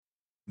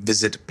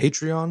visit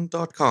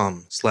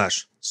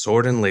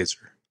patreon.com/swordandlaser.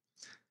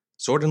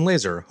 Sword and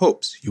Laser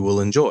hopes you will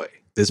enjoy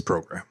this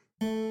program.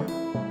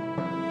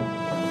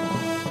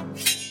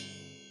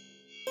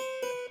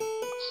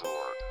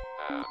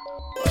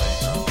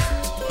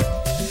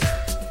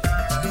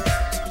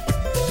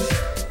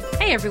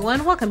 Hey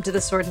everyone, welcome to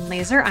the Sword and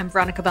Laser. I'm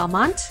Veronica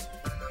Belmont.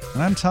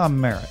 And I'm Tom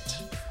Merritt.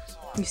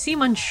 You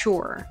seem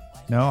unsure.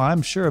 No,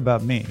 I'm sure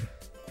about me.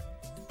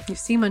 You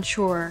seem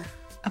unsure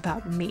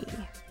about me.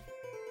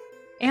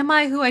 Am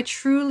I who I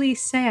truly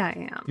say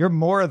I am? You're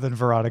more than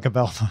Veronica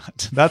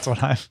Belmont. That's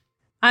what I'm.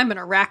 I'm an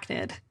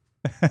arachnid.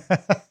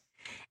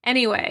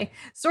 Anyway,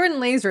 Sword and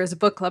Laser is a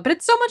book club, but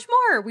it's so much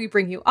more. We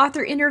bring you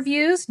author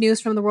interviews,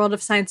 news from the world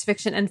of science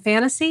fiction and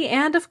fantasy,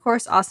 and of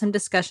course, awesome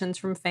discussions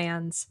from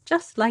fans,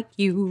 just like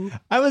you.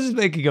 I was just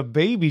making a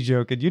baby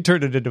joke, and you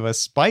turned it into a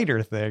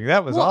spider thing.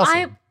 That was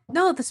awesome.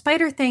 No, the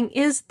spider thing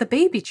is the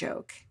baby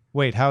joke.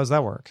 Wait, how does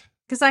that work?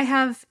 Because I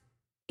have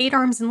 8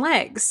 arms and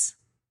legs.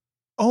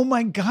 Oh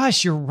my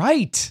gosh, you're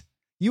right.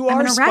 You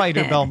are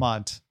Spider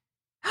Belmont.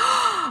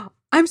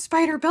 I'm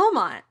Spider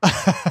Belmont.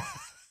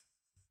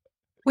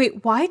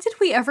 Wait, why did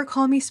we ever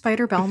call me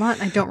Spider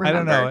Belmont? I don't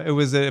remember. I don't know. It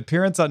was an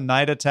appearance on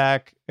Night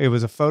Attack. It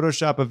was a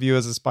Photoshop of you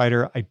as a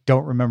spider. I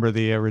don't remember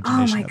the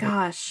origination. Oh my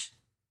gosh.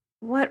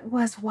 Why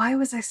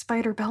was I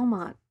Spider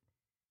Belmont?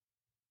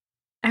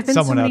 I've been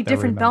so many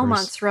different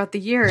Belmonts throughout the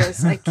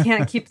years. I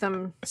can't keep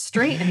them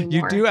straight anymore.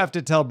 You do have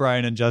to tell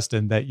Brian and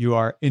Justin that you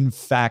are, in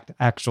fact,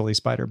 actually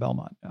Spider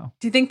Belmont now.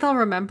 Do you think they'll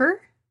remember?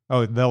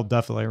 Oh, they'll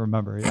definitely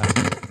remember, yeah.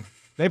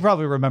 They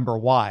probably remember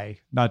why,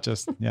 not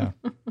just, yeah.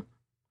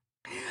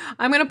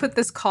 I'm going to put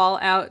this call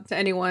out to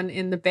anyone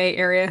in the Bay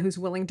Area who's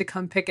willing to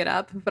come pick it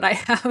up, but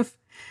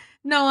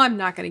no, I'm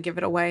not going to give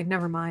it away.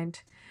 Never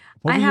mind.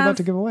 What were you about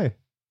to give away?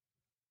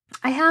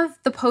 I have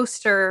the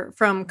poster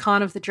from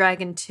Con of the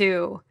Dragon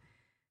 2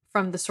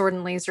 from the Sword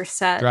and Laser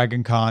set.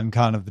 Dragon Con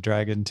of the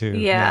Dragon 2.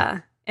 Yeah.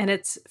 And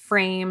it's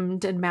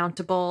framed and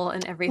mountable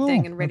and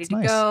everything and ready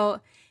to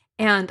go.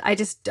 And I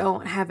just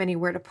don't have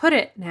anywhere to put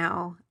it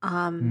now.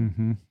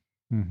 And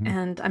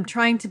I'm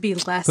trying to be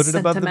less put it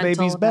above the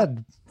sentimental baby's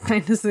bed.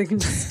 Kind of so they can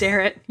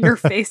stare at your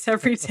face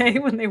every day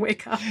when they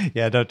wake up.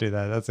 Yeah, don't do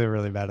that. That's a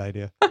really bad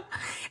idea.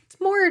 It's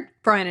more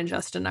Brian and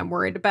Justin I'm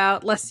worried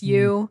about, less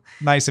you.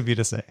 Nice of you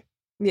to say.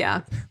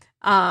 Yeah.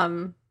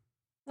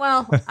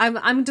 Well,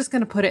 I'm just going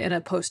to put it in a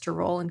poster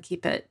roll and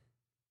keep it,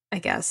 I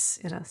guess,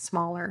 in a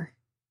smaller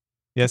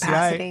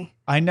capacity.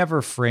 I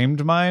never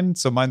framed mine,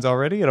 so mine's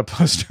already in a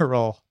poster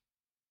roll.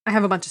 I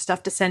have a bunch of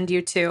stuff to send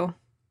you too.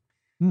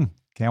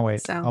 Can't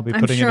wait. So I'll be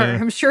putting it in.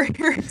 I'm sure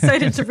you're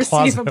excited to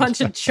receive a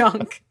bunch of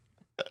junk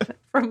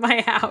from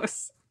my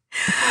house.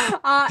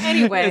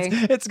 Anyway,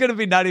 it's going to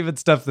be not even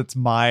stuff that's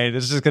mine.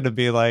 It's just going to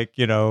be like,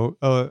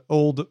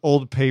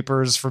 old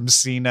papers from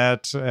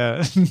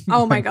CNET.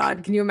 Oh my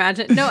God. Can you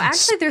imagine? No,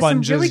 actually there's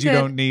some really good, you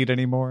don't need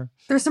anymore.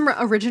 There's some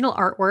original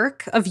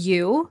artwork of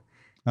you.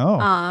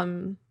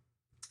 Oh.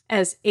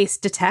 As Ace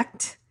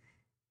Detect,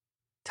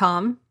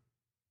 Tom.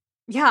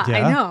 Yeah,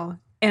 I know.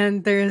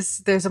 And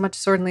there's a bunch of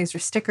Sword and Laser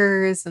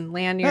stickers and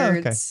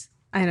lanyards.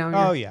 I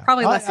know. You're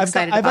probably less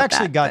excited I've about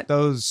actually that, got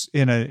those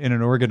in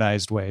an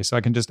organized way, so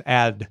I can just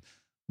add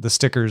the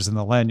stickers and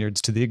the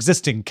lanyards to the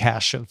existing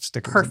cache of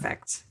stickers.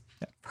 Perfect.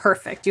 Yeah.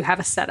 Perfect. You have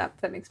a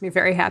setup. That makes me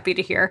very happy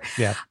to hear.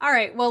 Yeah. All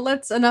right. Well,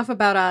 enough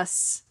about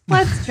us.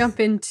 Let's jump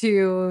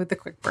into the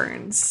quick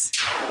burns.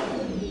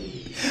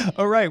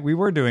 All right, we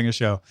were doing a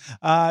show.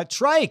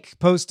 Trike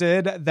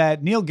posted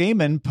that Neil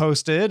Gaiman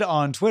posted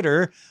on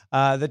Twitter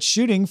that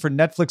shooting for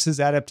Netflix's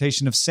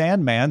adaptation of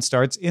Sandman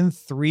starts in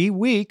 3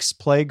 weeks,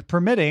 plague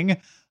permitting.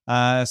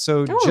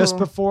 Just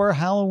before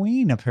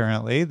Halloween,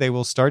 apparently, they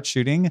will start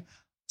shooting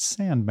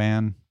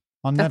Sandman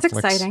on Netflix. That's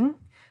exciting.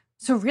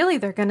 So really,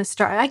 they're going to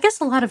start. I guess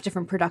a lot of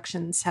different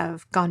productions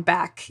have gone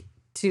back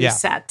to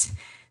set.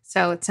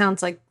 So it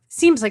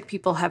seems like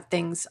people have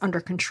things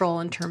under control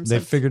in terms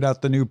They've figured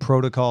out the new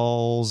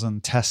protocols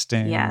and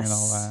testing and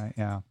all that.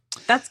 Yeah.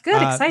 That's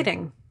good.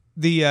 Exciting.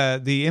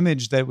 The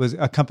image that was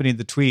accompanied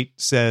the tweet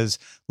says,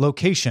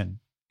 location,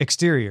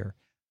 exterior,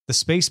 the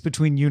space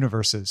between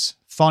universes,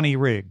 Fawny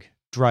Rig,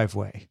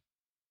 driveway.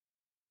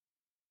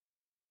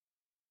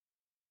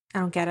 I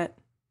don't get it.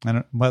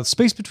 Well,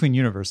 space between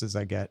universes,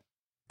 I get.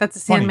 That's a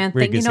Sandman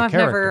thing.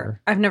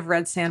 I've never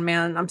read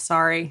Sandman. I'm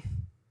sorry.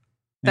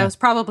 That was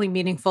probably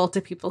meaningful to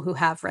people who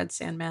have read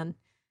Sandman.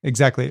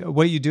 Exactly.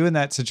 What you do in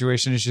that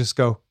situation is just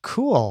go,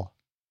 cool.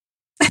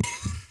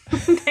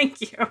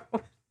 Thank you.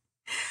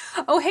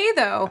 Oh, hey,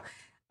 though.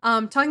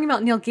 Talking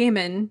about Neil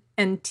Gaiman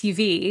and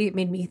TV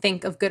made me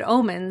think of Good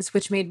Omens,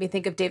 which made me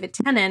think of David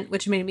Tennant,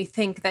 which made me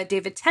think that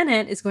David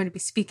Tennant is going to be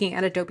speaking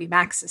at Adobe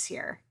Max this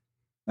year.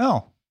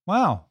 Oh,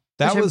 wow.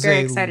 That was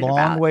a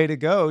long way to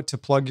go to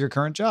plug your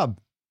current job.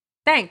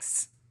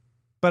 Thanks.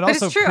 But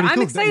also, it's true. I'm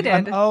cool.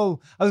 excited. I was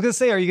going to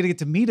say, are you going to get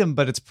to meet him?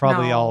 But it's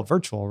probably all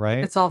virtual, right?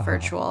 It's all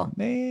virtual.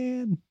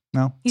 Man.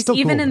 No. He's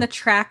even in the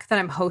track that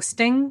I'm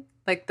hosting,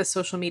 like the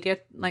social media.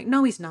 Like,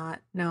 no, he's not.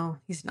 No,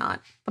 he's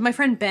not. But my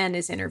friend Ben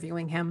is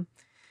interviewing him,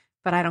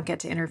 but I don't get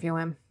to interview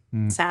him,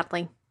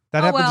 sadly.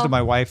 That Oh, happens well. to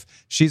my wife.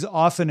 She's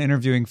often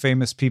interviewing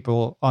famous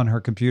people on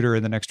her computer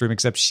in the next room,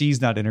 except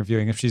she's not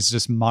interviewing if she's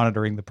just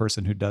monitoring the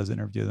person who does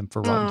interview them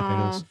for Rotten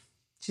Tomatoes.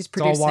 She's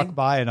So I'll producing. walk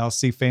by and I'll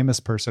see famous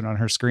person on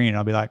her screen. And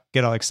I'll be like,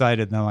 get all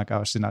excited. And I'm like,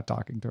 oh, she's not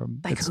talking to him.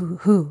 Like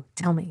who?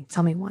 Tell me one.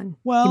 Give me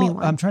Well,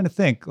 one. I'm trying to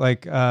think.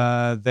 Like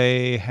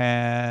they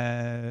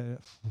had.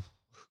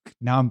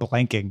 Now I'm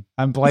blanking.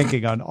 I'm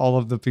blanking on all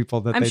of the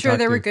people that I'm they sure talked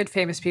there to. were good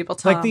famous people.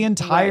 Tom. Like the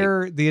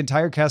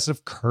entire cast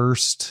of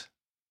Cursed,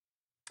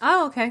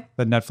 Oh, okay.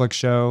 the Netflix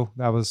show.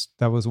 That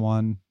was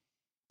one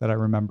that I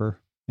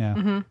remember. Yeah.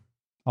 Mm-hmm.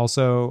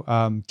 Also,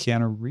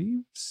 Keanu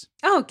Reeves.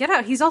 Oh, Get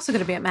Out. He's also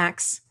going to be at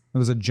Max. It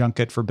was a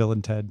junket for Bill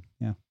and Ted.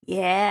 Yeah.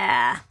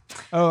 Yeah.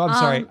 Oh, I'm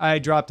sorry. I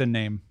dropped a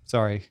name.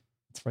 Sorry.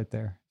 It's right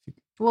there.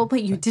 Well,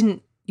 but you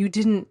didn't.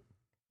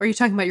 Are you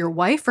talking about your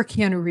wife or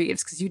Keanu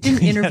Reeves? Because you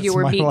didn't interview Yes,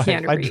 or my meet wife.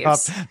 Keanu I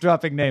Reeves.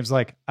 dropping names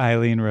like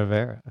Eileen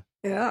Rivera.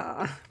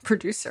 Yeah,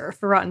 producer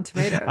for Rotten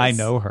Tomatoes. I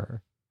know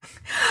her.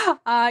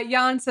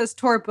 Jan says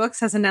Tor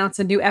Books has announced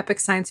a new epic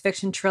science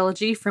fiction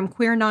trilogy from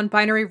queer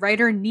non-binary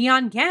writer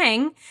Neon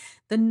Gang.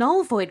 The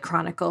Null Void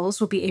Chronicles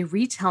will be a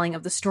retelling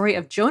of the story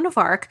of Joan of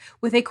Arc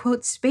with a,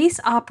 quote, space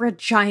opera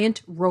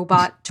giant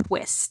robot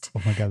twist.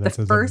 Oh my God, that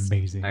sounds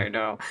amazing. I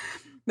know.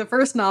 The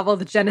first novel,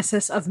 The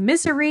Genesis of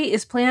Misery,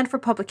 is planned for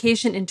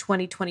publication in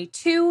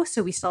 2022,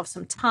 so we still have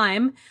some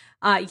time.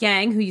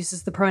 Yang, who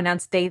uses the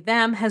pronouns they,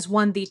 them, has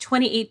won the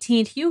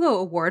 2018 Hugo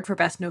Award for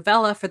Best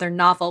Novella for their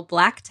novel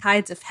Black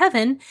Tides of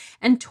Heaven,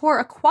 and Tor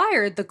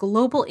acquired the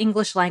global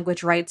English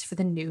language rights for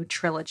the new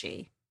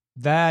trilogy.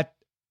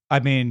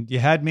 You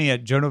had me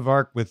at Joan of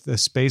Arc with the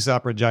space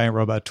opera giant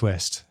robot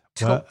twist.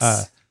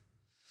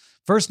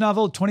 First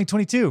novel,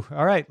 2022.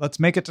 All right, let's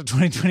make it to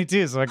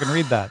 2022 so I can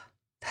read that.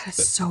 That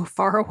is so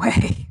far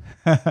away.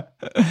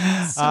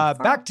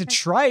 Back to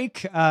Trike,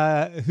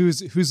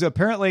 who's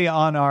apparently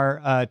on our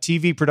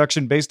TV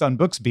production based on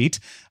books beat.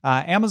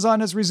 Amazon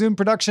has resumed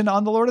production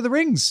on the Lord of the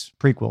Rings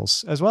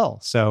prequels as well.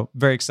 So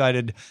very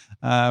excited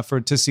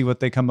to see what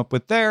they come up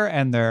with there,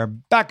 and they're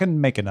back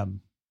and making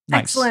them.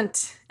 Nice.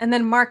 Excellent. And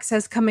then Mark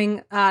says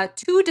coming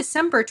to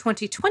December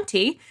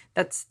 2020.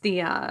 That's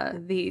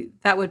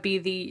that would be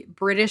the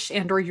British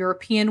and or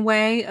European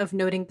way of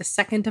noting the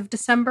 2nd of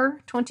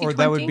December 2020. Or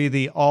that would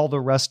be all the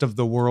rest of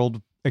the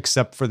world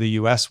except for the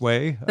US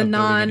way of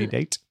noting any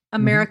date.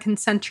 American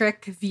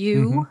centric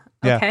view.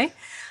 Mm-hmm. Yeah.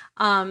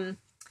 Okay.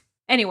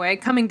 Anyway,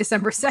 coming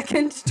December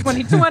 2nd,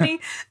 2020,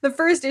 the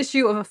first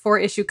issue of a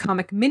 4-issue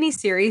comic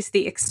miniseries,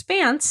 The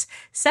Expanse,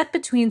 set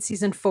between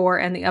season 4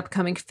 and the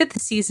upcoming 5th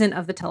season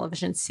of the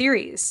television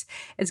series.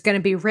 It's going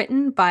to be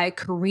written by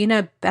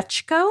Karina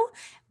Bechko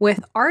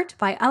with art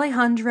by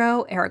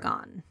Alejandro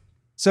Aragon.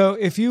 So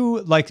if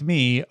you, like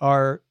me,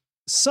 are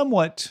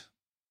somewhat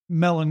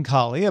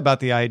melancholy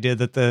about the idea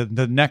that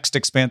the next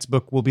Expanse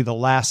book will be the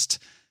last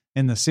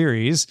in the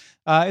series,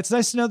 it's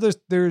nice to know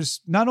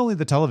there's not only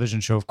the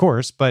television show, of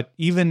course, but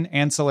even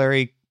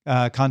ancillary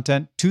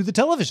content to the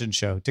television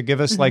show to give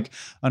us like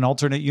an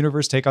alternate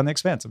universe take on The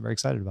Expanse. I'm very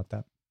excited about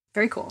that.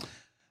 Very cool.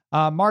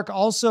 Mark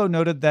also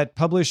noted that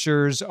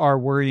publishers are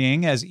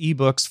worrying as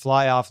ebooks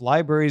fly off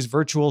libraries'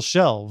 virtual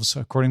shelves,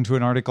 according to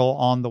an article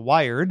on The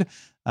Wired.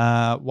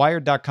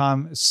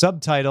 Wired.com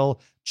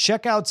subtitle,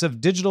 checkouts of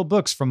digital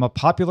books from a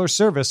popular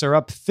service are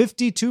up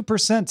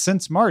 52%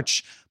 since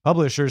March.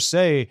 Publishers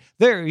say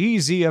their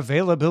easy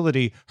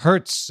availability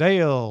hurts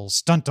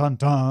sales. Dun, dun,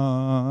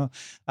 dun.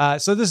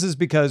 So this is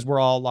because we're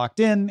all locked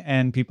in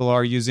and people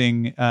are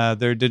using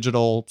their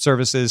digital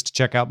services to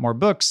check out more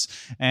books.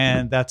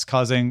 And that's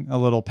causing a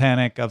little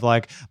panic of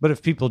like, but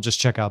if people just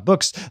check out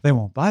books, they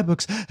won't buy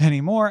books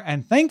anymore.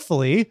 And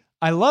thankfully,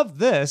 I love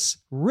this.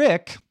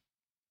 Rick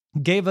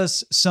gave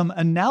us some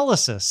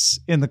analysis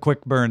in the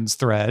Quick Burns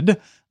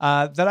thread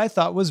that I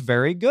thought was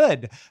very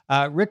good.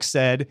 Rick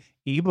said,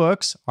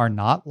 ebooks are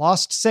not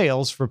lost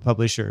sales for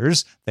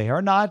publishers. They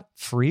are not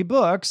free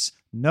books.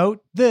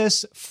 Note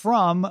this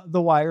from the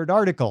Wired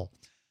article.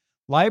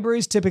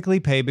 Libraries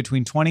typically pay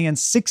between $20 and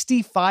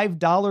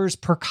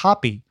 $65 per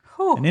copy,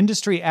 an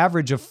industry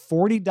average of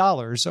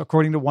 $40,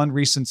 according to one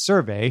recent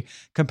survey,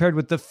 compared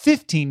with the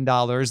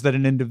 $15 that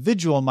an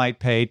individual might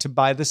pay to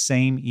buy the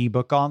same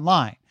ebook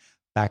online.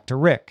 Back to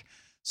Rick.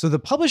 So the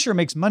publisher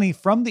makes money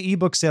from the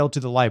ebook sale to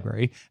the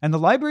library, and the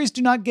libraries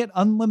do not get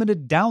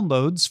unlimited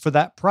downloads for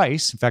that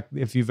price. In fact,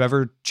 if you've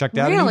ever checked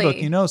out an ebook,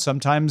 you know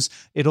sometimes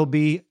it'll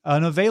be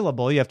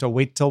unavailable. You have to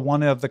wait till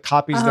one of the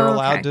copies they're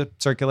allowed to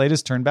circulate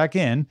is turned back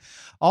in.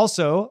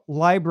 Also,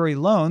 library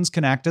loans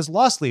can act as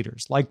loss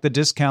leaders, like the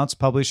discounts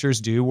publishers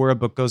do where a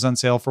book goes on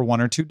sale for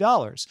 $1 or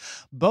 $2.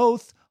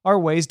 Both are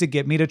ways to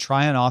get me to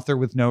try an author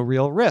with no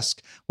real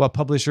risk. What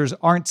publishers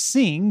aren't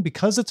seeing,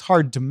 because it's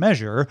hard to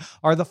measure,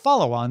 are the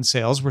follow-on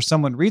sales where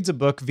someone reads a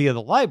book via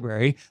the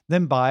library,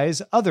 then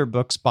buys other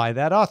books by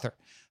that author.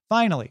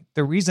 Finally,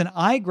 the reason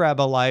I grab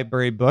a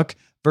library book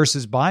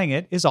versus buying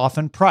it is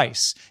often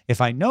price.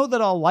 If I know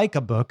that I'll like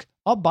a book,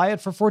 I'll buy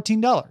it for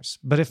 $14.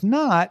 But if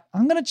not,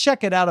 I'm going to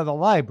check it out of the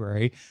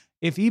library.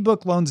 if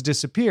ebook loans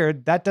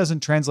disappeared, that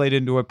doesn't translate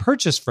into a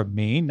purchase from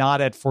me,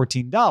 not at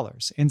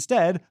 $14.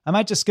 Instead, I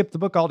might just skip the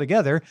book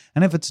altogether.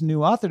 And if it's a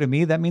new author to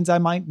me, that means I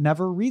might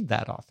never read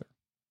that author.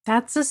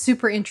 That's a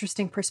super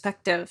interesting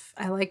perspective.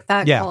 I like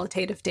that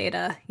qualitative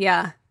data.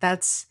 Yeah,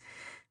 that's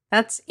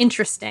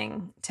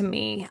interesting to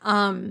me.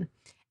 And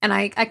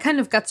I kind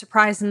of got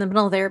surprised in the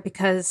middle there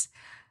because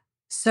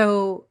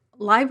so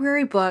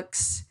library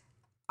books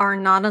are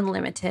not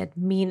unlimited,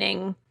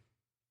 meaning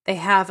they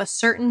have a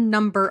certain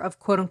number of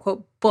quote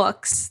unquote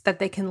books that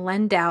they can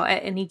lend out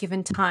at any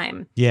given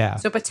time. Yeah.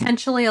 So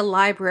potentially a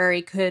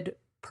library could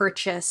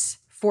purchase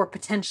for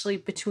potentially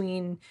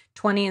between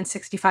 $20 and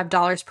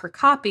 $65 per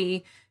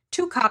copy,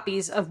 2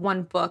 copies of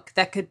one book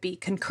that could be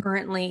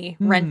concurrently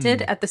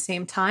rented at the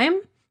same time,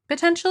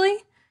 potentially.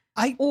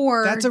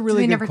 That's a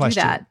really good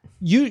question.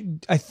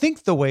 I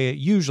think the way it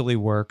usually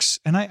works,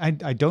 and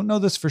I don't know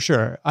this for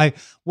sure.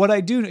 Here's what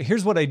I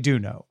do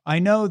know. I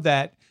know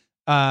that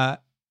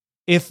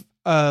if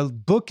a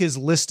book is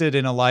listed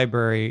in a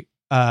library,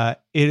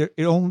 they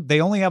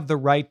only have the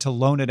right to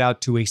loan it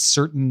out to a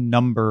certain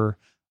number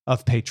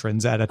of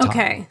patrons at a time.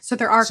 Okay, so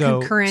there are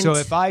concurrent. So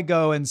if I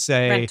go and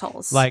say,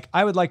 rentals. like,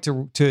 I would like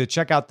to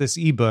check out this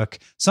ebook,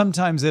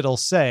 sometimes it'll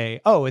say,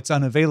 "Oh, it's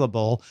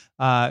unavailable.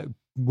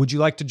 Would you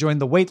like to join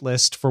the wait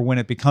list for when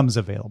it becomes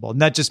available?"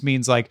 And that just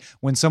means like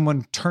when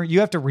someone you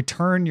have to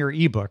return your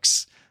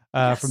ebooks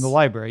from the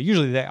library.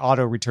 Usually they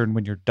auto return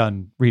when you're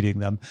done reading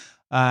them.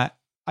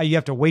 You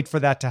have to wait for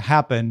that to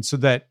happen so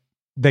that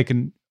they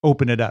can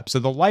open it up. So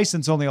the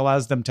license only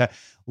allows them to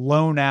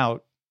loan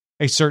out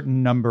a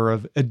certain number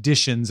of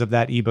editions of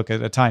that ebook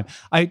at a time.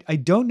 I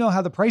don't know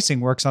how the pricing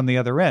works on the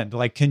other end.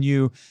 Like, do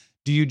you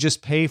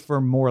just pay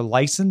for more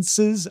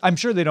licenses? I'm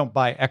sure they don't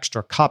buy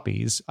extra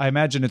copies. I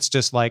imagine it's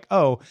just like,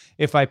 oh,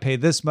 if I pay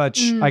this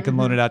much, I can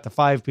loan it out to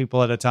 5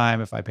 people at a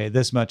time. If I pay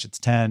this much, it's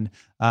 10.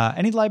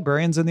 Any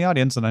librarians in the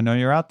audience, and I know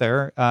you're out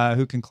there,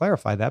 who can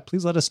clarify that,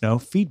 please let us know.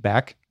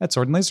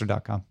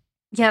 feedback@swordandlaser.com.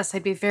 Yes,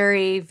 I'd be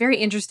very, very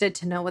interested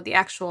to know what the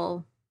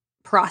actual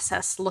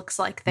process looks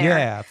like there.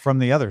 Yeah, from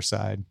the other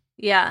side.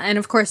 Yeah, and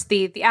of course,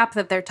 the app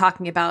that they're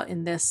talking about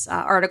in this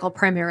article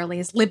primarily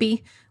is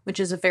Libby, which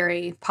is a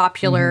very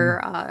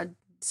popular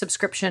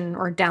subscription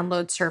or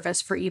download service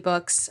for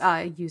ebooks,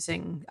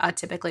 using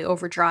typically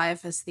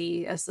Overdrive as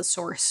the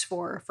source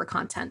for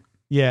content.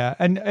 Yeah,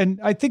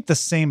 and I think the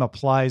same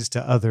applies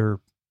to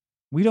other.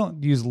 We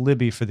don't use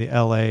Libby for the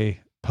LA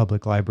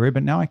Public Library,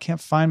 but now I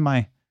can't find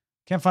my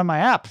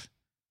app.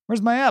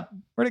 Where's my app?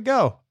 Where'd it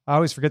go? I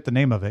always forget the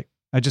name of it.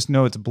 I just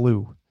know it's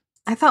blue.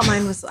 I thought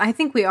mine was. I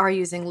think we are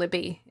using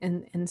Libby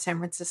in San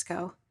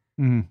Francisco.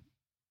 Yeah.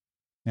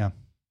 All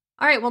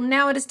right. Well,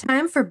 now it is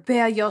time for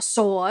Bear Your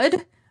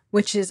Sword,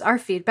 which is our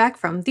feedback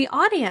from the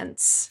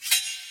audience.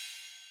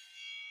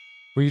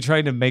 Were you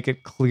trying to make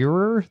it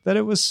clearer that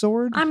it was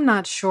sword? I'm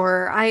not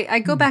sure. I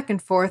go back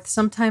and forth.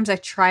 Sometimes I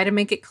try to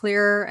make it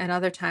clearer, and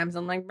other times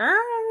I'm like,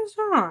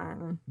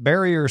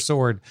 Bury your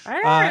sword.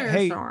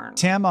 Hey,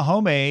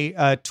 Tamahome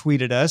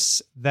tweeted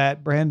us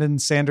that Brandon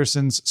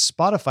Sanderson's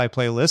Spotify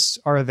playlists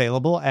are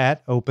available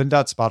at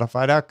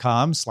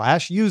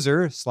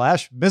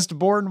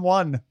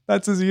open.spotify.com/user/Mistborn1.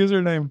 That's his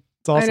username.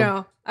 It's awesome. I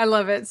know. I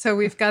love it. So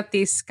we've got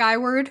the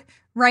Skyward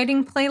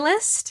writing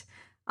playlist,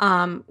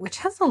 which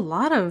has a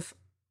lot of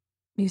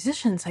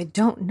musicians I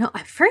don't know.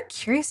 I'm very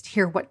curious to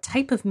hear what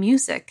type of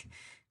music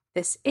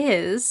this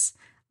is.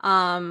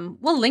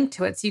 We'll link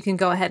to it so you can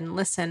go ahead and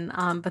listen.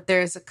 But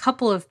there's a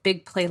couple of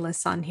big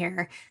playlists on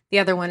here. The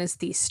other one is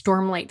the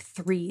Stormlight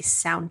 3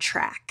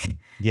 soundtrack,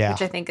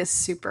 which I think is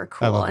super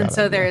cool. And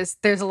so there's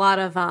a lot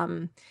of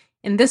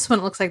in this one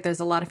it looks like there's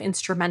a lot of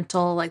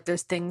instrumental, like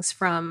there's things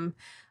from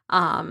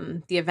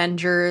the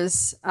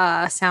Avengers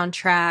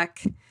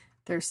soundtrack.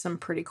 There's some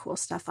pretty cool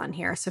stuff on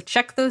here. So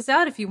check those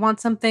out if you want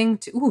something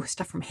to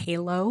stuff from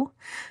Halo.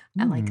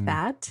 I like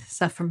that.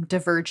 Stuff from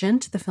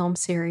Divergent, the film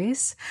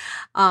series.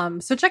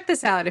 So check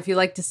this out if you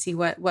like to see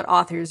what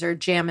authors are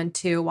jamming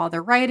to while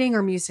they're writing,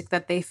 or music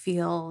that they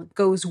feel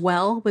goes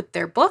well with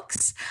their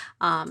books.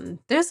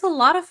 There's a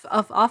lot of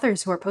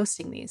authors who are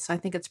posting these, so I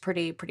think it's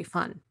pretty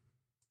fun.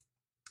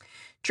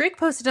 Drake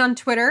posted on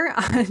Twitter.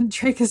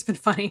 Drake has been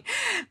funny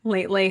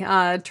lately.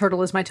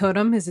 Turtle is my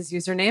totem is his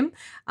username.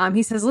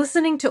 He says,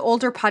 listening to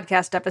older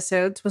podcast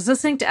episodes, was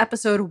listening to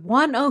episode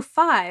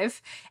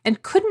 105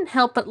 and couldn't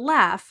help but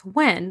laugh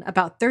when,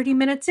 about 30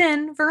 minutes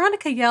in,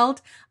 Veronica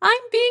yelled,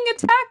 "I'm being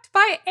attacked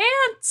by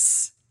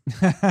ants."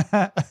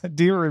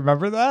 Do you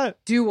remember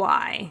that? Do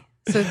I?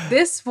 So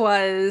this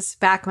was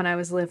back when I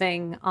was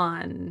living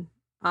on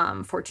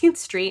 14th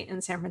Street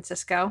in San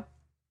Francisco.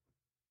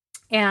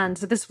 And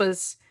so that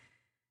was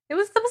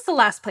the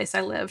last place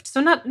I lived.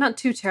 So not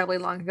too terribly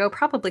long ago,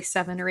 probably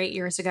 7 or 8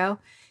 years ago.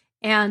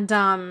 And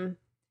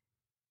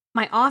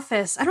my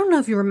office, I don't know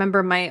if you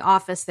remember my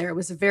office there. It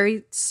was a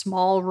very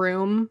small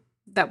room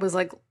that was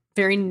like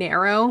very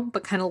narrow,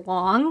 but kind of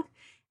long.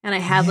 And I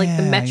had like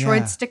the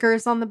Metroid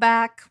stickers on the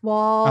back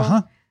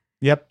wall.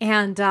 Yep.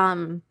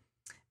 And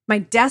my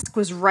desk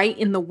was right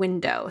in the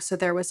window. So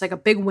there was like a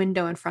big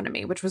window in front of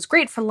me, which was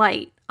great for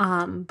light,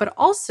 but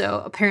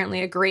also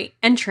apparently a great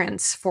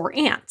entrance for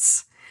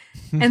ants.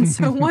 And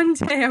so one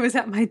day I was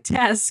at my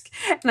desk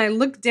and I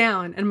looked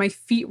down and my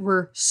feet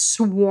were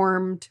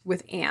swarmed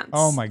with ants.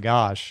 Oh my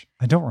gosh.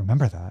 I don't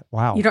remember that.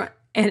 Wow.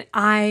 And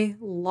I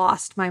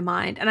lost my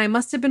mind. And I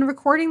must have been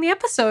recording the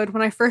episode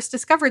when I first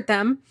discovered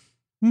them.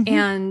 Mm-hmm.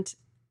 And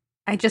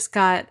I just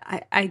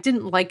I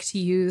didn't like to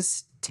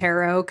use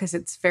tarot because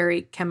it's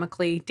very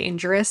chemically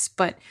dangerous,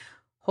 but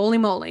holy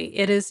moly,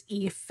 it is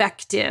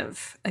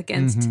effective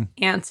against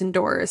ants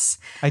indoors.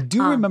 I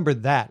do remember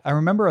that. I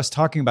remember us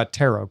talking about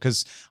tarot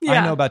because I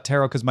know about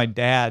tarot because my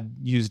dad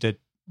used it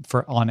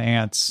on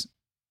ants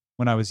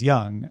when I was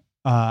young.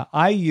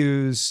 I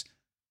use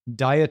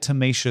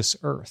diatomaceous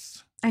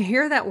earth. I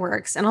hear that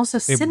works. And also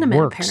cinnamon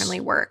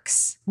apparently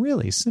works.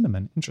 Really?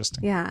 Cinnamon?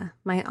 Interesting. Yeah.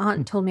 My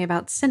aunt told me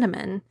about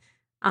cinnamon.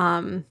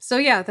 So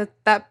yeah,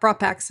 that brought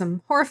back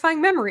some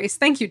horrifying memories.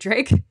 Thank you,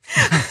 Drake.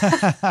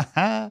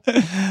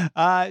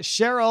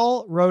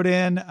 Cheryl wrote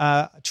in,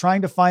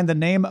 trying to find the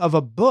name of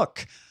a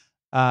book.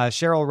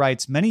 Cheryl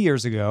writes, many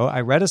years ago,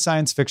 I read a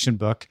science fiction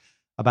book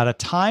about a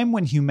time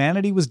when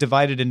humanity was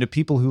divided into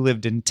people who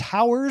lived in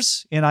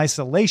towers in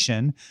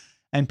isolation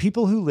and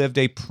people who lived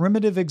a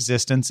primitive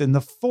existence in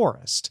the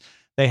forest.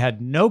 They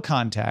had no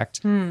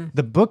contact.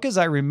 The book, as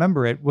I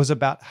remember it, was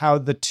about how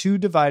the two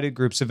divided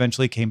groups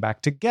eventually came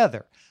back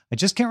together. I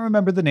just can't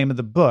remember the name of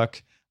the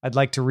book. I'd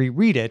like to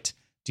reread it.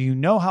 Do you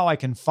know how I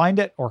can find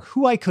it or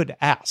who I could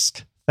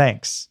ask?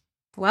 Thanks.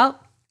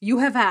 Well, you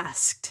have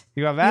asked.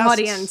 You have asked. The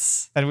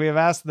audience. And we have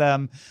asked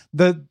them.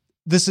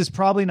 This is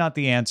probably not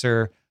the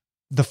answer.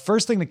 The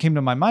first thing that came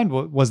to my mind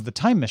was the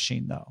time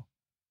machine, though,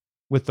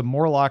 with the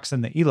Morlocks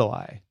and the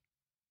Eloi.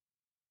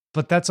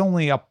 But that's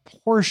only a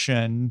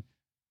portion.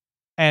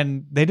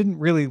 And they didn't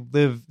really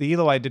live, the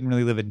Eloi didn't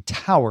really live in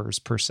towers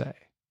per se.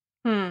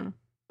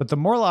 But the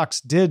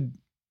Morlocks did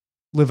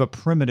live a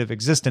primitive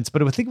existence,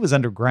 but I think it was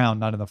underground,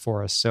 not in the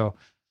forest. So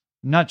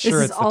I'm not sure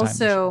this it's is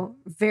also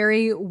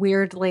very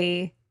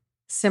weirdly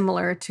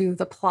similar to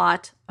the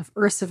plot of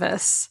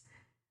Ursivus,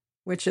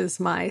 which is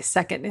my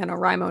second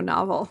NaNoWriMo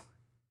novel.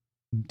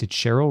 Did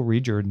Cheryl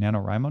read your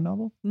NaNoWriMo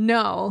novel?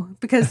 No,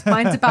 because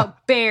mine's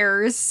about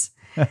bears.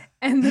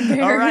 And the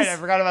bears. All right, I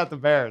forgot about the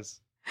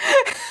bears.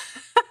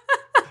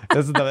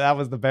 That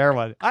was the bear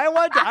one. I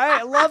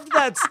loved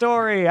that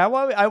story. I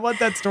want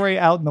that story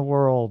out in the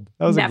world.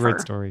 That was a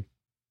great story.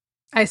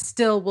 I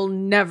still will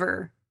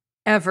never,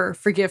 ever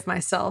forgive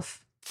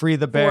myself. Free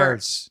the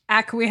bears. For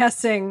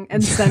acquiescing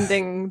and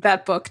sending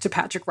that book to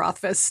Patrick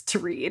Rothfuss to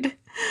read.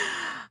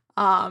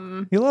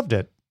 He loved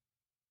it.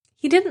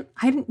 He didn't.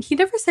 He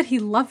never said he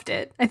loved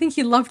it. I think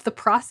he loved the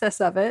process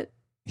of it.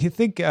 I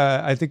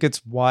think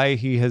it's why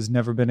he has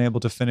never been able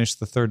to finish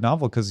the third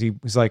novel, because he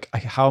was like,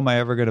 how am I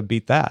ever going to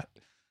beat that?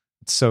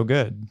 It's so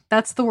good.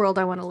 That's the world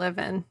I want to live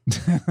in.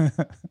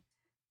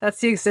 That's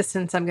the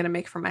existence I'm going to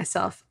make for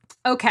myself.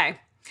 Okay.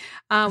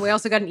 We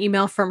also got an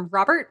email from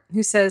Robert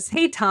who says,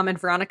 hey, Tom and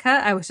Veronica,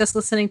 I was just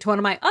listening to one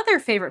of my other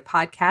favorite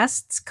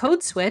podcasts,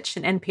 Code Switch,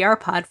 an NPR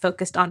pod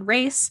focused on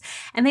race,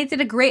 and they did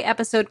a great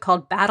episode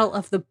called Battle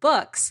of the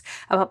Books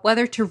about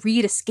whether to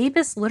read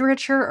escapist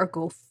literature or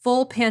go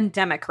full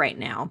pandemic right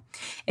now.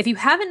 If you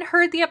haven't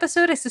heard the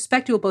episode, I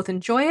suspect you will both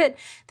enjoy it.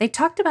 They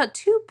talked about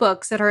two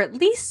books that are at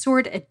least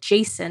sword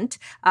adjacent,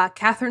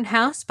 Catherine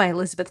House by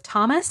Elizabeth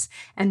Thomas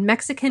and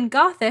Mexican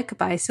Gothic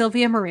by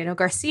Silvia Moreno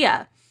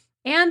Garcia.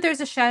 And there's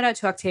a shout out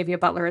to Octavia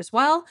Butler as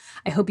well.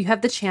 I hope you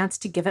have the chance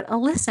to give it a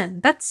listen.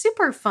 That's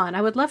super fun.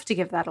 I would love to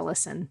give that a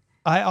listen.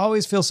 I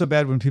always feel so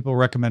bad when people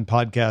recommend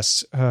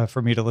podcasts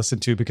for me to listen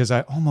to, because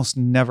I almost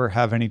never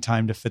have any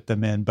time to fit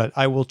them in. But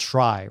I will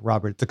try,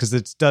 Robert, because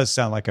it does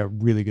sound like a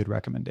really good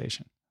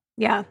recommendation.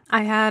 Yeah,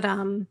 I had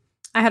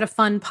a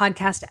fun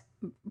podcast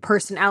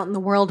person out in the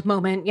world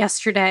moment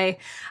yesterday.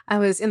 I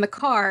was in the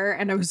car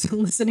and I was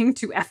listening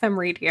to FM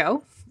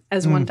radio,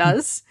 as one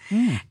does.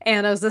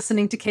 And I was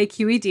listening to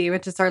KQED,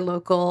 which is our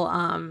local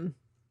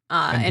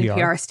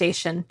NPR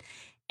station.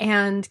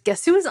 And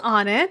guess who was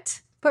on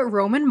it but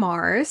Roman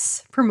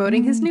Mars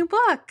promoting his new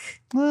book.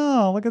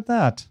 Oh, look at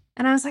that.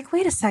 And I was like,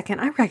 wait a second,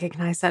 I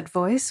recognize that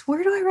voice.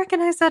 Where do I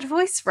recognize that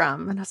voice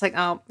from? And I was like,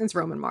 oh, it's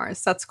Roman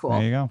Mars. That's cool.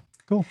 There you go.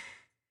 Cool.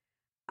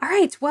 All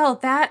right. Well,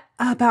 that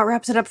about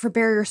wraps it up for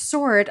Barrier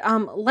Sword.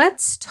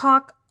 Let's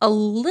talk a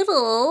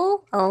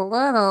little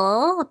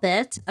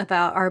bit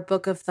about our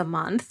book of the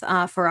month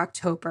for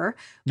October.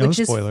 No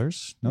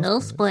spoilers. No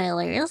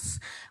spoilers.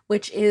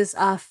 Which is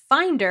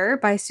Finder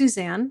by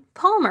Suzanne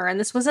Palmer. And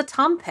this was a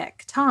Tom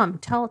pick. Tom,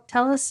 tell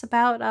us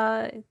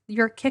about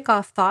your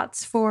kickoff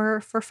thoughts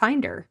for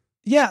Finder.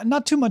 Yeah,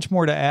 not too much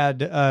more to add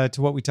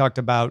to what we talked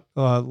about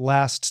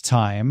last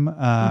time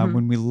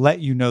when we let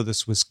you know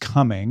this was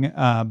coming.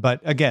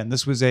 But again,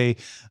 this was a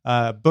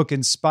book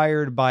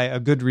inspired by a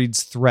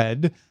Goodreads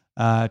thread.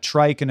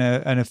 Trike and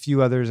a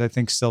few others, I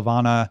think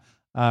Silvana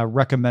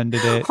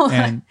recommended it.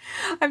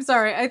 I'm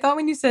sorry. I thought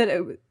when you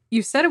said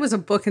you said it was a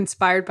book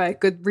inspired by a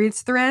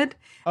Goodreads thread.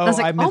 Oh, I was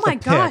like, I meant oh my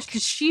the gosh, pick,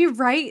 did she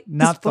write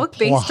not this book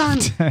the based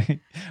plot. on?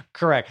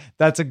 Correct.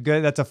 That's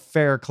a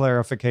fair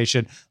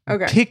clarification.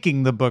 Okay.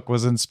 Picking the book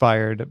was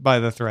inspired by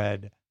the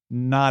thread,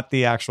 not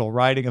the actual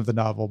writing of the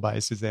novel by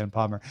Suzanne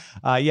Palmer.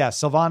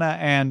 Silvana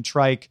and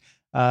Trike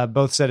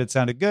both said it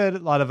sounded good. A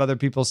lot of other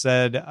people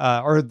said,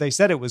 or they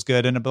said it was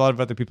good, and a lot of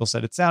other people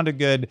said it sounded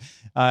good.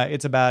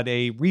 It's about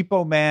a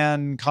repo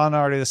man, con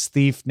artist,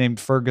 thief named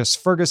Fergus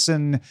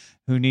Ferguson,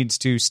 who needs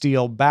to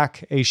steal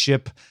back a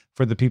ship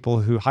for the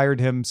people who hired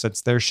him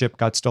since their ship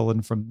got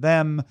stolen from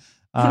them.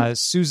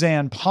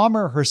 Suzanne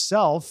Palmer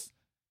herself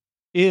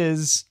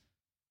is,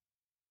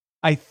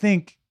 I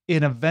think,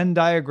 in a Venn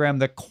diagram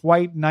that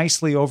quite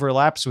nicely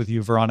overlaps with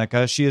you,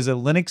 Veronica. She is a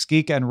Linux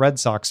geek and Red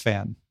Sox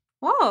fan.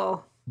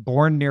 Whoa.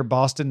 Born near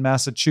Boston,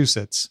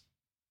 Massachusetts.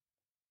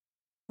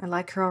 I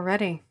like her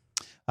already.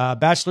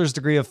 Bachelor's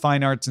degree of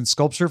Fine Arts and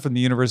Sculpture from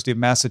the University of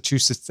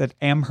Massachusetts at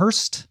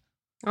Amherst.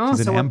 Oh,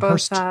 She's so an we're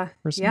both,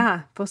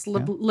 person? both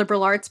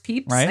liberal arts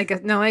peeps. Right. I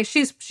guess no,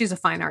 she's a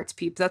fine arts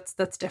peep. That's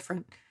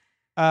different.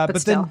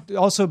 But then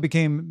also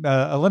became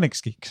a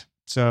Linux geek.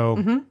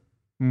 So,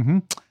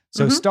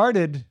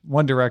 started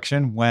one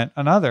direction, went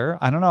another.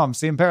 I don't know. I'm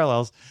seeing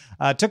parallels.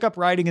 Took up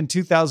writing in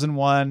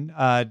 2001,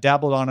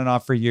 dabbled on and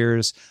off for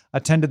years,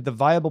 attended the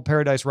Viable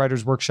Paradise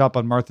Writers Workshop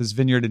on Martha's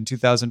Vineyard in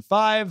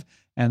 2005,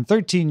 and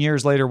 13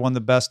 years later won the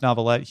Best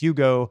Novelette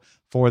Hugo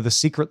for The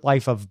Secret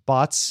Life of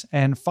Bots.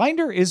 And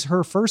Finder is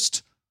her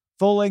first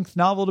full-length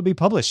novel to be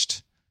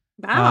published.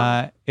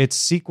 Wow. Its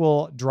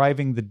sequel,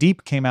 Driving the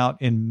Deep, came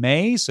out in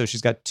May, so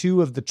she's got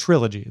 2 of the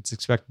trilogy. It's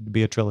expected to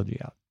be a trilogy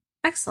out.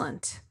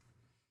 Excellent.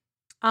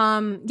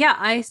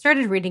 I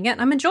started reading it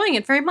and I'm enjoying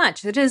it very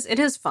much. It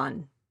is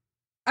fun.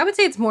 I would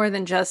say it's more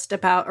than just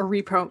about a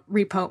repo.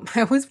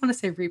 I always want to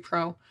say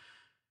repro.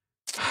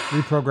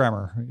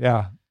 Reprogrammer,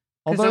 yeah.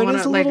 Although it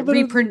is a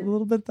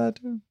little bit that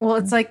too. Well,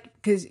 it's like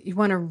because you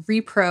want to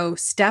repro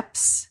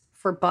steps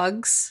for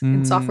bugs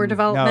in software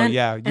development. No,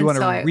 yeah, you want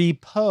to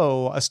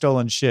repo a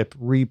stolen ship,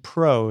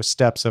 repro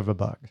steps of a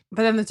bug.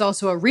 But then there's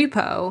also a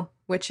repo,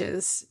 which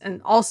is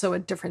also a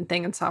different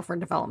thing in software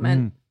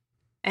development.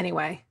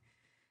 Anyway.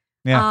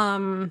 Yeah.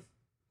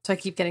 So I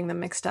keep getting them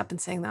mixed up and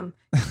saying them.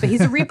 But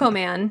he's a repo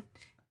man,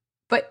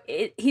 but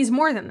he's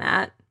more than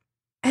that.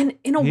 And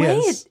in a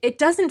way, it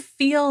doesn't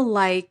feel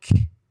like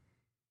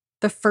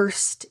the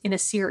first in a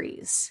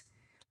series.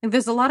 Like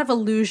there's a lot of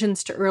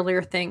allusions to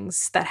earlier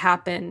things that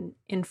happen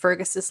in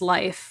Fergus's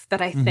life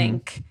that I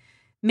think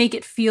make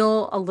it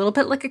feel a little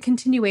bit like a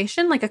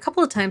continuation. Like a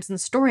couple of times in the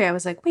story, I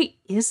was like, wait,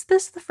 is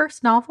this the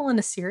first novel in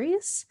a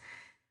series?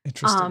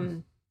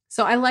 Interesting.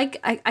 So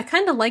I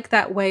kind of like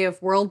that way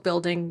of world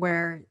building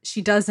where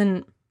she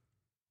doesn't,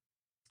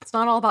 it's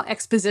not all about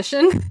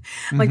exposition.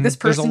 Like this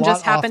person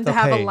just happened to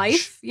have a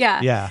life.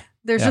 Yeah. Yeah.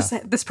 There's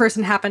just this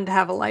person happened to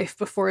have a life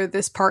before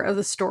this part of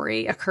the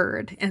story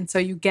occurred. And so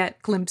you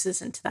get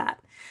glimpses into that.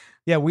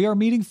 Yeah. We are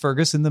meeting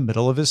Fergus in the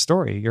middle of his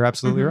story. You're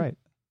absolutely right.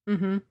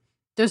 Mm-hmm.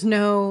 There's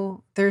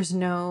no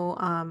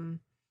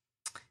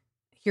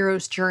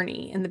hero's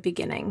journey in the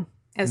beginning,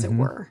 as it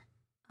were.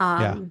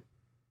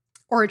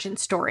 Origin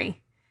story.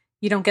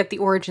 You don't get the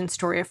origin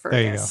story of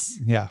Fergus. There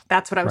you go. Yeah.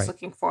 That's what I was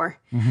looking for.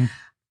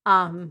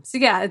 So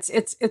yeah,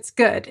 it's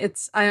good.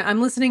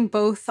 I'm listening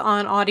both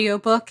on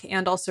audiobook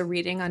and also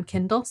reading on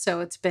Kindle. So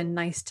it's been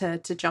nice to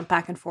jump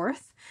back and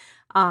forth.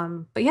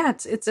 But yeah,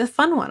 it's a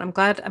fun one. I'm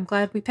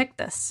glad we picked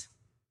this.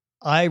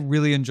 I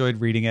really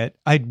enjoyed reading it.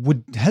 I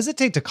would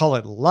hesitate to call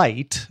it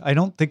light. I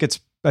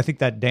think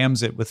that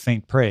damns it with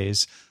faint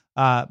praise.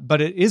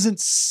 But it isn't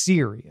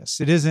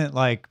serious. It isn't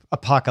like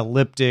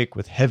apocalyptic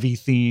with heavy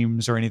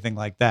themes or anything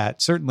like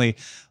that. Certainly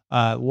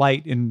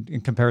light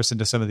in comparison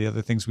to some of the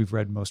other things we've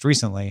read most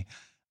recently.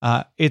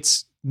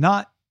 It's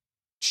not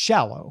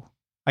shallow,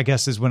 I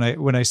guess is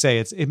when I say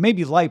it may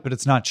be light, but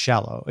it's not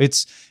shallow.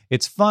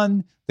 It's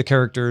fun. The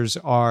characters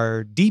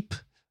are deep,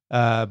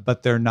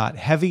 but they're not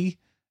heavy.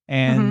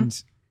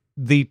 And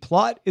the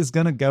plot is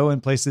going to go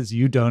in places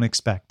you don't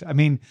expect. I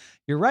mean,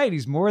 you're right.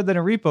 He's more than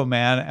a repo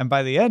man. And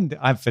by the end,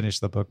 I've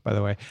finished the book, by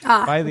the way.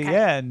 By the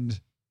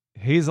end,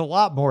 he's a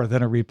lot more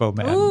than a repo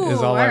man,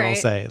 is all I will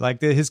say.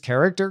 Like his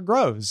character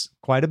grows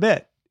quite a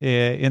bit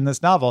in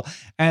this novel.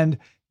 And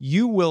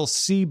you will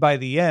see by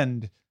the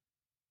end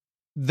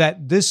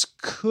that this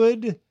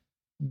could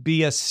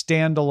be a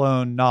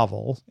standalone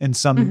novel in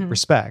some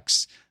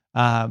respects.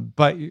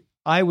 But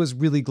I was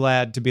really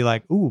glad to be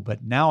like, ooh,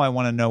 but now I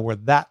want to know where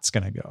that's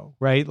going to go,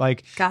 right?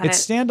 Like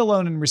it's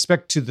standalone in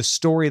respect to the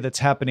story that's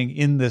happening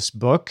in this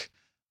book.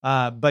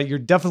 But you're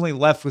definitely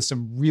left with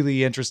some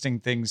really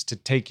interesting things to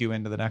take you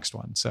into the next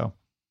one. So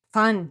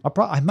fun.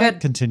 I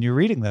might continue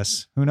reading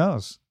this. Who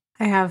knows?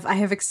 I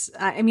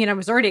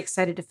was already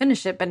excited to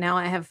finish it, but now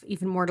I have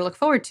even more to look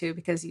forward to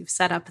because you've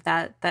set up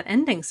that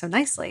ending so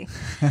nicely.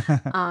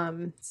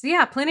 So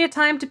yeah, plenty of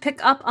time to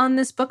pick up on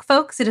this book,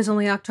 folks. It is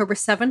only October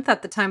 7th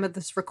at the time of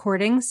this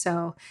recording.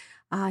 So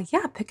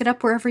pick it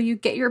up wherever you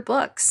get your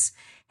books.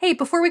 Hey,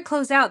 before we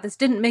close out, this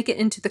didn't make it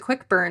into the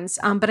quick burns,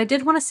 but I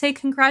did want to say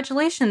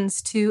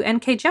congratulations to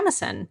N.K.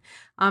 Jemisin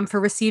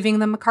for receiving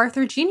the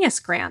MacArthur Genius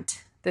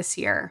Grant this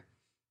year.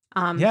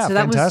 Yeah, so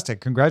that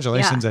fantastic.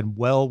 Congratulations, and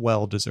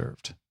well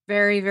deserved.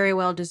 Very, very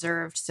well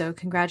deserved. So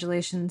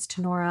congratulations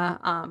to Nora.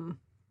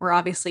 We're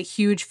obviously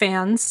huge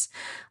fans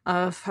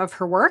of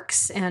her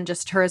works and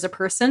just her as a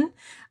person.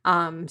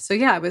 So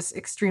yeah, I was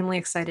extremely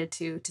excited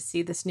to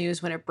see this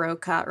news when it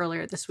broke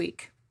earlier this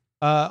week.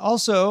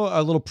 Also,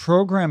 a little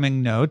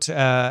programming note.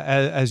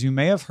 As you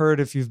may have heard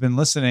if you've been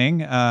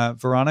listening,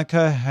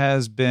 Veronica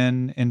has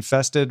been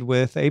infested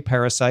with a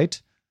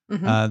parasite.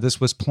 Mm-hmm.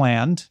 This was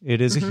planned.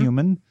 It is a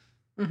human.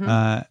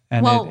 Mm-hmm.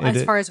 And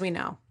as far as we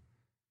know.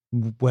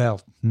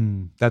 Well,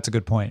 that's a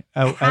good point.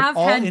 Have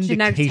had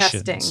genetic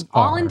testing.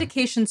 All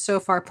indications so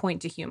far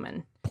point to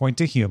human.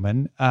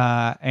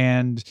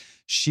 And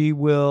she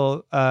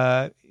will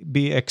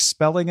be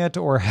expelling it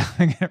or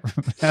having it.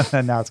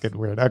 Now it's getting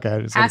weird. Okay,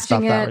 I'm just going to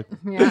stop that.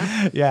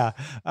 Right. Yeah.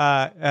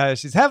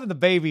 She's having the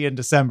baby in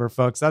December,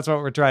 folks. That's what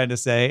we're trying to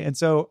say. And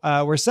so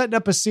we're setting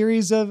up a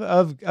series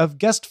of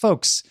guest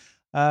folks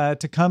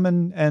to come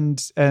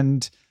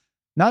and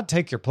not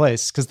take your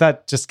place, because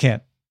that just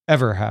can't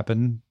ever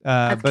happen.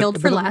 I've killed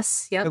for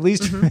less. Yep. At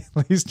least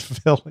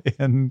fill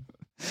in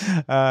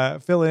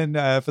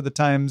for the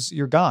times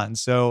you're gone.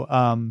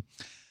 So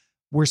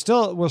we're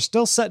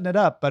still setting it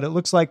up, but it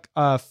looks like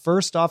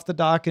first off the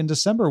dock in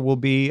December will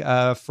be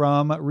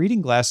from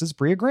Reading Glasses,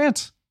 Bria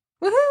Grant.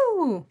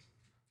 Woohoo!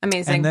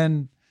 Amazing. And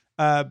then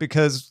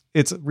because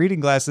it's Reading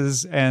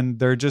Glasses and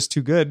they're just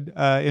too good,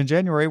 in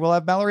January we'll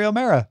have Mallory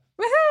O'Mara.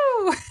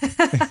 Woohoo!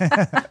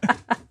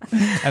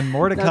 And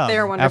more to come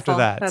after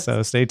that.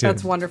 So stay tuned.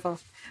 That's wonderful.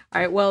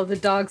 All right. Well, the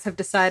dogs have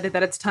decided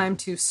that it's time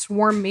to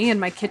swarm me in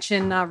my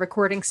kitchen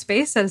recording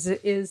space, as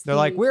it is. They're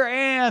like, we're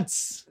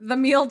ants. The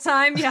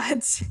mealtime. Yeah,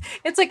 it's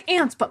like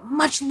ants, but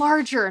much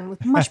larger and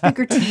with much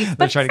bigger teeth.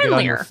 They're trying to get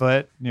on your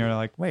foot. And you're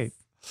like, wait.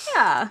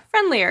 Yeah,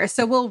 friendlier.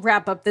 So we'll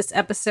wrap up this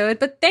episode.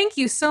 But thank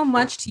you so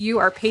much to you,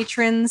 our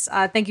patrons.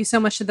 Thank you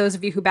so much to those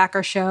of you who back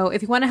our show.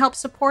 If you want to help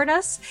support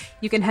us,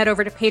 you can head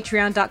over to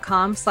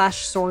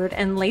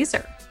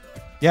patreon.com/swordandlaser.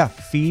 Yeah,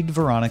 feed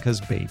Veronica's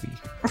baby.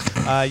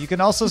 You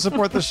can also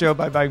support the show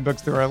by buying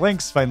books through our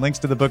links. Find links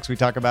to the books we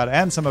talk about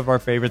and some of our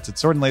favorites at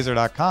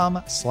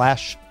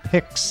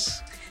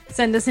swordandlaser.com/picks.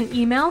 Send us an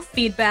email,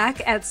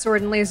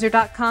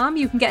 feedback@swordandlaser.com.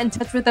 You can get in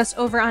touch with us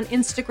over on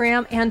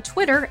Instagram and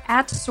Twitter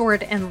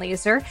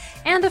 @swordandlaser.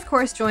 And of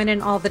course, join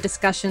in all the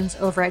discussions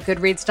over at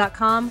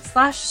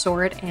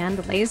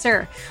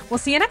goodreads.com/swordandlaser. We'll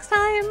see you next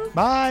time.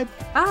 Bye.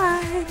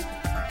 Bye.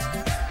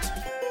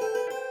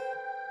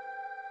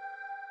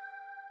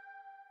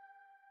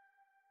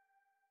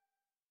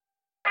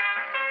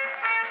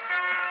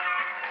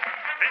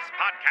 This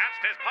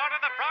podcast is part of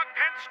the Frog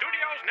Pants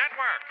Studios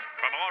Network.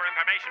 For more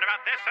information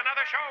about this and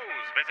other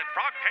shows, visit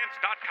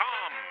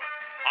frogpants.com.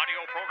 Audio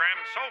program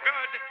so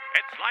good,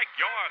 it's like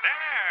you're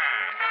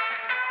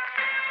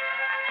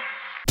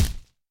there.